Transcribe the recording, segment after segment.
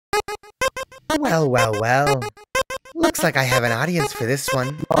Well, well, well. Looks like I have an audience for this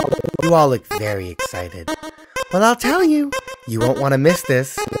one. You all look very excited. Well, I'll tell you, you won't want to miss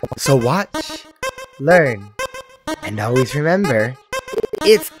this. So watch, learn, and always remember,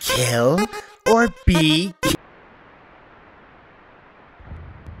 it's kill or be killed.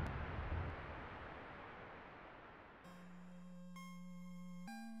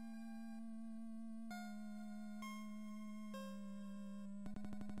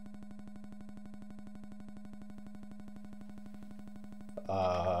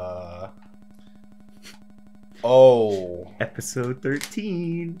 Oh. Episode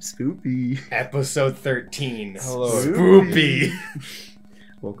 13. Spoopy. Episode 13. Hello. Spoopy.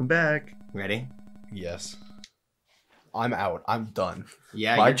 Welcome back. Ready? Yes. I'm out. I'm done.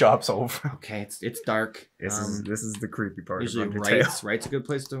 Yeah. My job's over. Okay, it's dark. This is the creepy part usually of Undertale. right's a good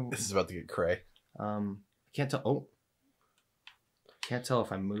place to. This is about to get cray. Can't tell. Oh, can't tell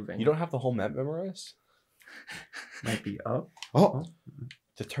if I'm moving. You don't have the whole map memorized? Might be up. Oh.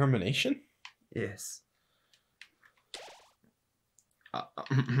 Determination? Yes.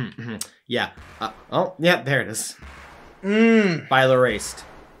 Yeah. Oh, yeah. There it is. File erased.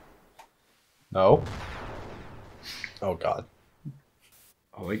 No. Oh God.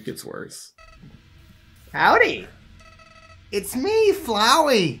 Oh, it gets worse. Howdy. It's me,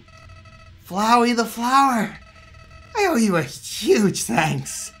 Flowey. Flowey the Flower. I owe you a huge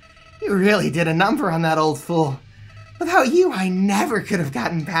thanks. You really did a number on that old fool. Without you, I never could have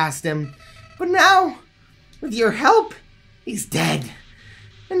gotten past him. But now, with your help, he's dead.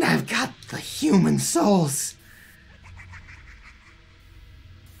 And I've got the human souls.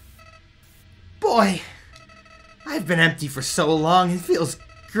 Boy, I've been empty for so long, it feels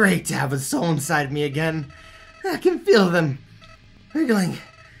great to have a soul inside me again. I can feel them wriggling.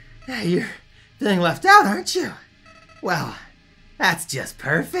 You're feeling left out, aren't you? Well, that's just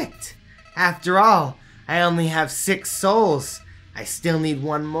perfect. After all, I only have 6 souls. I still need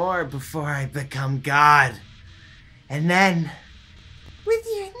 1 more before I become God. And then, with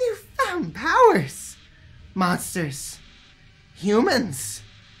your newfound powers, monsters, humans,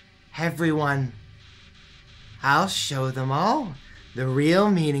 everyone, I'll show them all the real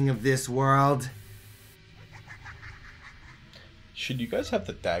meaning of this world. Should you guys have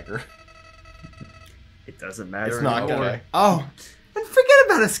the dagger? It doesn't matter. It's not anymore. gonna. Oh, and forget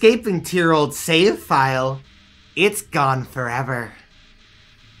about escaping to your old save file. It's gone forever.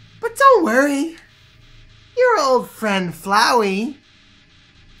 But don't worry. Your old friend Flowey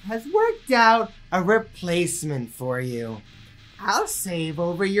has worked out a replacement for you. I'll save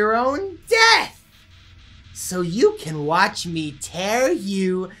over your own death, so you can watch me tear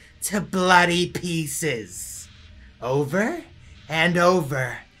you to bloody pieces. Over and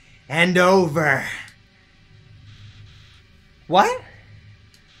over and over. What?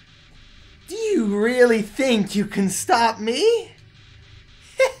 Do you really think you can stop me?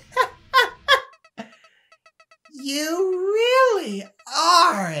 You really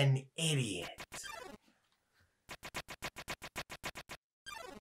are an idiot.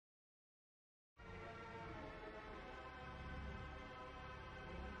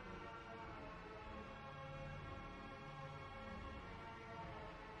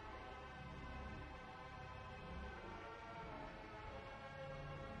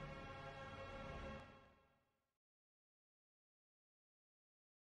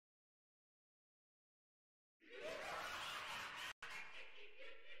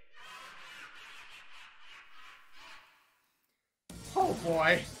 Oh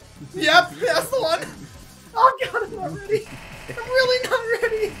boy. Yep, that's the one. Oh god, I'm not ready. I'm really not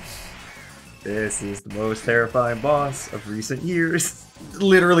ready. This is the most terrifying boss of recent years.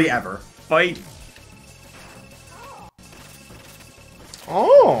 Literally ever. Fight.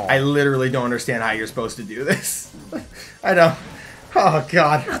 Oh. I literally don't understand how you're supposed to do this. I don't. Oh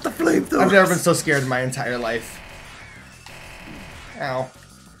god. Not the flamethrowers. I've never been so scared in my entire life. Ow.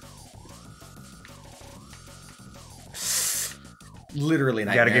 Literally You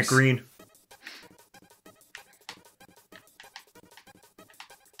nightmares. gotta get green.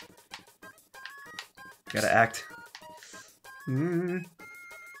 Gotta act.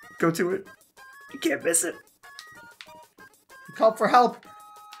 Go to it. You can't miss it. Call for help.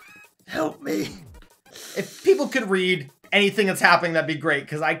 Help me. If people could read anything that's happening, that'd be great,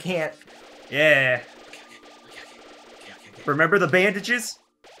 because I can't. Yeah. Remember the bandages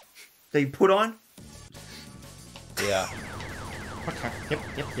they put on? Yeah. Okay.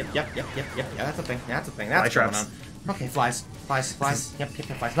 Yep. Yeah, that's a thing. That's a thing. That's Fly going traps. on. Okay, flies. Yep,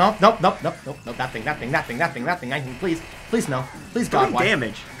 flies. Nope. That thing. I can please no. Please God, Doing why?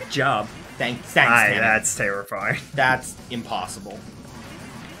 damage. Good job. Thanks, Aye, Tammy. that's terrifying. That's impossible.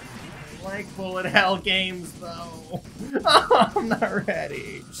 like bullet hell games, though. Oh, I'm not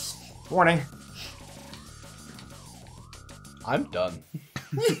ready. Warning. I'm done.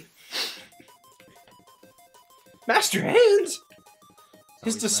 Master Hands!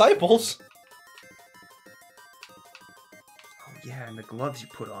 His disciples! Oh yeah, and the gloves you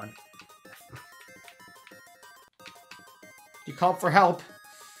put on. You call for help.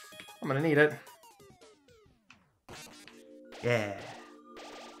 I'm gonna need it. Yeah.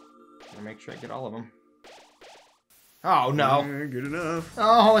 I'm gonna make sure I get all of them. Oh no. Good enough.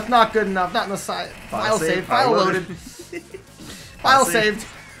 Oh, it's not good enough. Not in the side. File saved. File loaded. File saved.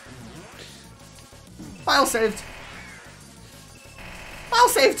 File saved. File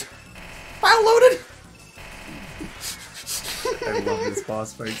saved. File loaded. I love this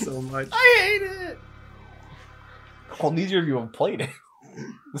boss fight so much. I hate it. Well, neither of you have played it.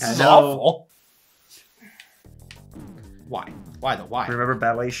 This is know. awful. Why? Why though? Why? Remember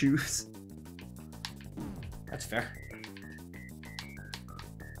ballet shoes? That's fair.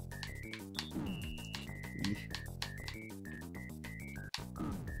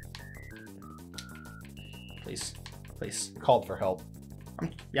 Please. Please. Called for help.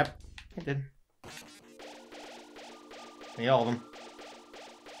 Yep. I did. I need all of them.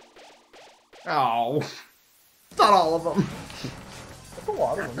 Oh. Not all of them. That's a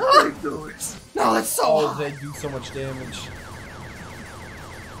lot of them. No, that's so Oh, hard. they do so much damage.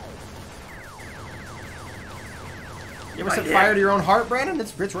 You ever set fire to your own heart, Brandon?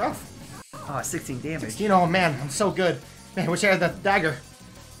 It's rough. Oh, 16 damage. You know, man, I'm so good. Man, I wish I had that dagger.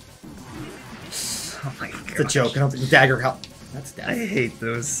 Oh my god. It's a joke. I don't think the dagger helped. That's death. I hate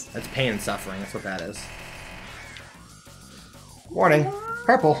those. That's pain and suffering. That's what that is. Warning.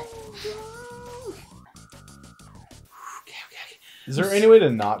 Purple. Is there any way to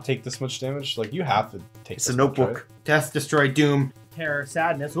not take this much damage? Like, you have to take It's this a much, notebook. right? Death, destroy, doom, terror,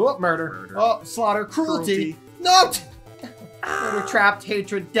 sadness, whoop, murder. Oh, slaughter, cruelty. Cruelty. No! Murder, trapped,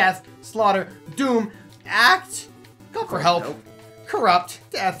 hatred, death, slaughter, doom, act, call for help, Nope. corrupt,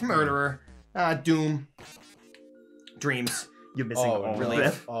 death, murderer, doom, dreams. You're missing Oh, all relief.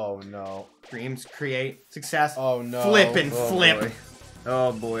 of them. Oh, no. Dreams, create, success, Oh, no. flip and Oh, flip. boy.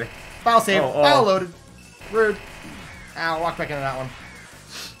 Oh boy. File save, Oh, file oh. loaded. Rude. Ow, walk back into that one.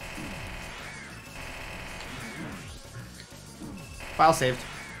 File saved.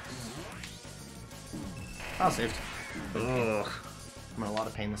 File saved. Ugh. I'm in a lot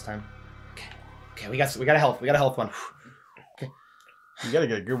of pain this time. Okay. Okay, we got a health one. Okay. You gotta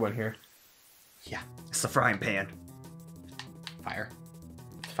get a good one here. Yeah. It's the frying pan. Fire.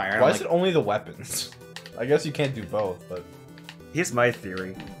 Fire. Why is it only the weapons? I guess you can't do both, but... Here's my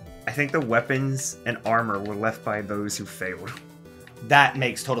theory. I think the weapons and armor were left by those who failed. That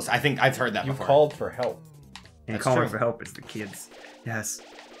makes total sense. I think I've heard that You before. called for help. And That's calling true. for help is the kids. Yes.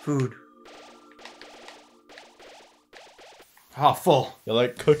 Food. Oh, full. You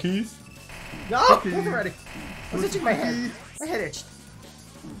like cookies? No, wasn't ready. I was itching my head. My head itched.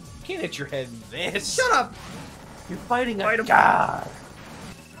 You can't hit your head in this. Shut up. You're fighting Fight a him. god.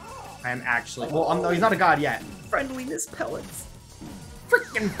 I am actually. Well, no, he's not a god yet. Friendliness pellets.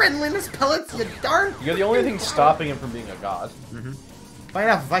 Freaking friendliness pellets, you darn. You're the only thing stopping him from being a god. Funny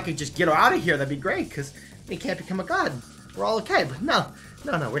enough, if I could just get out of here, that'd be great, because he can't become a god. We're all okay, but no,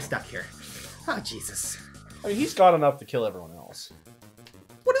 we're stuck here. Oh, Jesus. I mean, he's god enough to kill everyone else.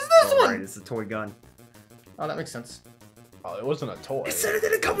 What is this Oh, one? right, it's a toy gun. Oh, that makes sense. Oh, it wasn't a toy. It said it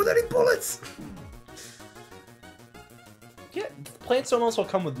didn't come with any bullets. Yeah, plants don't also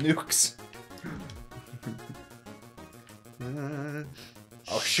come with nukes.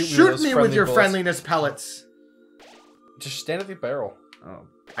 Oh, Shoot me with your friendliness pellets. Just stand at the barrel. Oh,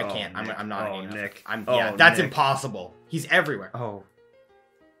 I can't. Nick. I'm not Oh, hitting enough. Nick. Yeah, Oh, that's Nick. impossible. He's everywhere. Oh.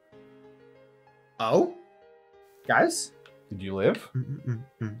 Oh? Guys? Did you live?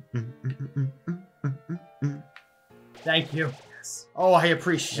 Thank you. Yes. Oh, I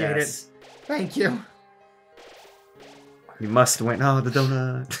appreciate Yes. it. Thank you. You must win. Oh, the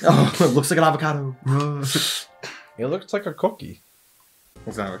donut. Oh, it looks like an avocado. It looks like a cookie.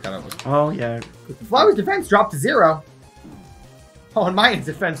 Looks like an avocado. Oh, yeah. Flowey's defense dropped to 0. Oh, and my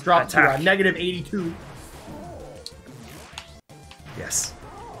defense dropped Attack. to negative 82. Yes.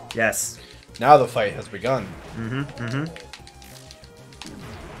 Yes. Now the fight has begun.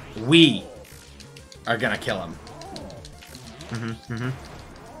 We are gonna kill him.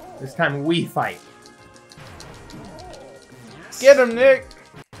 This time we fight. Get him, Nick!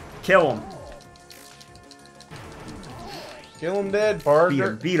 Kill him. Kill him dead, Beat partner.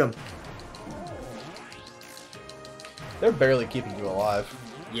 him. Beat him. They're barely keeping you alive.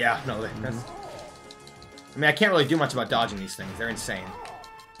 Yeah, no, that's... I mean, I can't really do much about dodging these things. They're insane.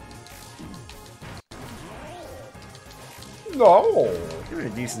 No. Doing a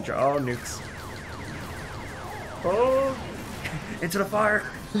decent job. Oh, nukes. Oh, into the fire.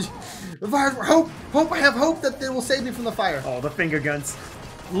 The fire. Hope. Hope. I have hope that they will save me from the fire. Oh, the finger guns.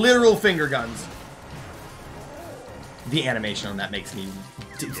 Literal finger guns. The animation on that makes me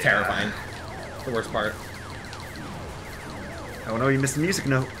terrifying. The worst part. Oh no, you missed the music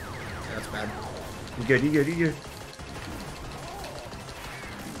note. Yeah, that's bad. You good, you good, you good.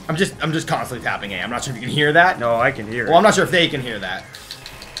 I'm just constantly tapping A. I'm not sure if you can hear that. No, I can hear it. Well, I'm not sure if they can hear that.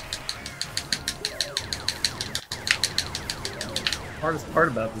 Hardest part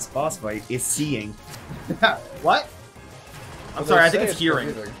about this boss fight is seeing. What? I'm sorry, I think it's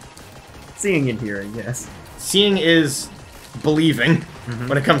hearing. Seeing and hearing, yes. Seeing is believing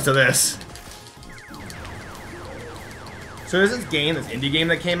when it comes to this. So there's this game, this indie game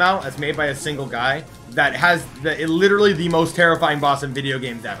that came out that's made by a single guy that has literally the most terrifying boss in video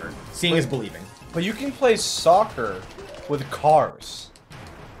games ever. Seeing is believing. But you can play soccer with cars.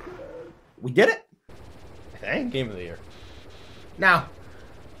 We did it. I think. Game of the year. Now.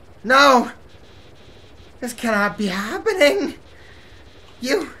 No! This cannot be happening!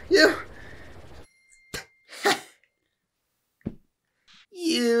 You...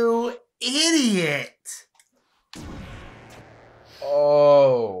 You idiot!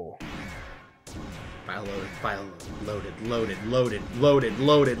 Oh. File loaded, file loaded, loaded.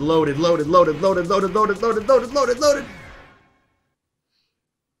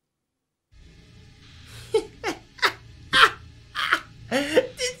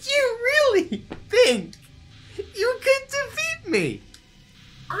 Did you really think you could defeat me?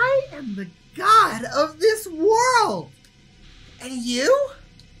 I am the god of this world. And you?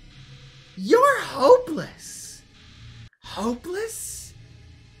 You're hopeless. Hopeless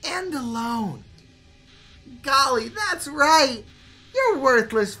and alone. Golly, that's right. Your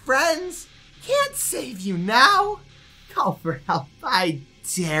worthless friends can't save you now. Call for help, I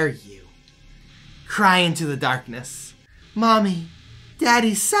dare you. Cry into the darkness. Mommy,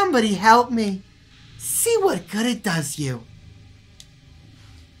 Daddy, somebody help me. See what good it does you.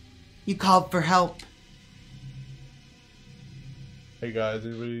 You called for help. Hey guys,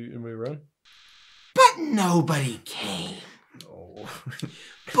 anybody run? But nobody came. No.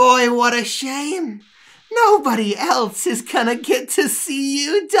 Boy, what a shame. Nobody else is gonna get to see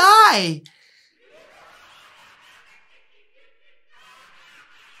you die.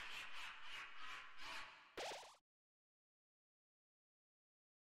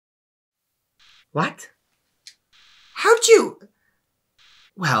 What? How'd you...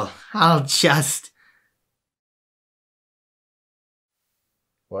 Well, I'll just...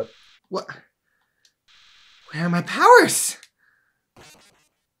 What? What? Where are my powers?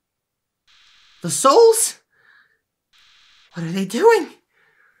 The souls? What are they doing?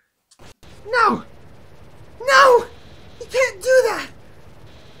 No! No! You can't do that!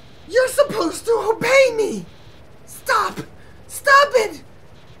 You're supposed to obey me! Stop! Stop it!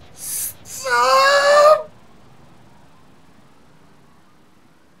 Stop!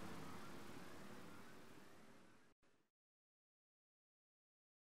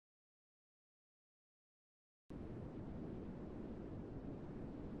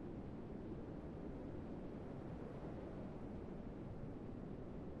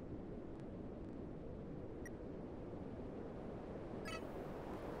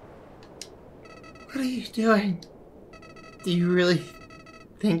 What are you doing? Do you really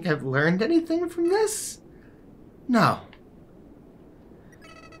think I've learned anything from this? No.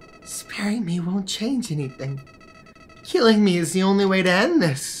 Sparing me won't change anything. Killing me is the only way to end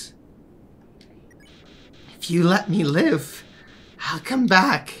this. If you let me live, I'll come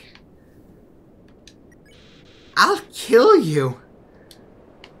back. I'll kill you.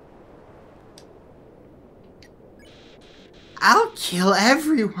 I'll kill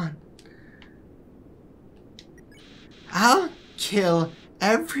everyone. I'll kill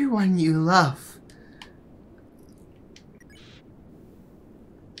everyone you love.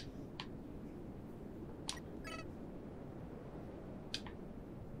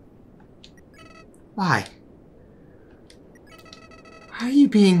 Why? Why are you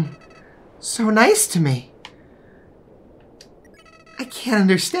being so nice to me? I can't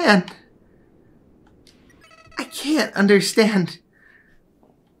understand. I can't understand.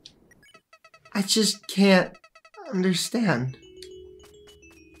 I just can't understand.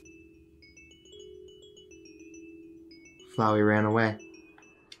 Flowey ran away.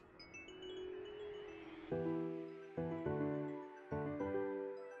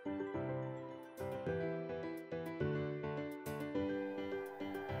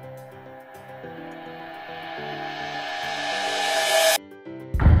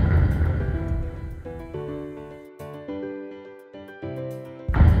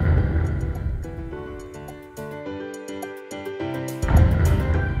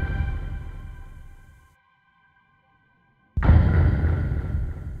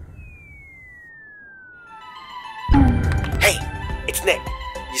 Snake,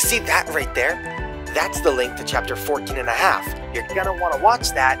 you see that right there? That's the link to chapter 14 and a half. You're gonna want to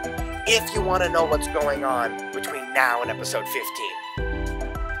watch that if you want to know what's going on between now and episode 15.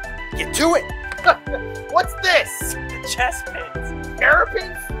 Get to it! What's this? The chess pins.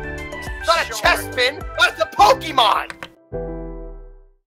 Terrapins? It's not a chess pin, but it's a Pokemon!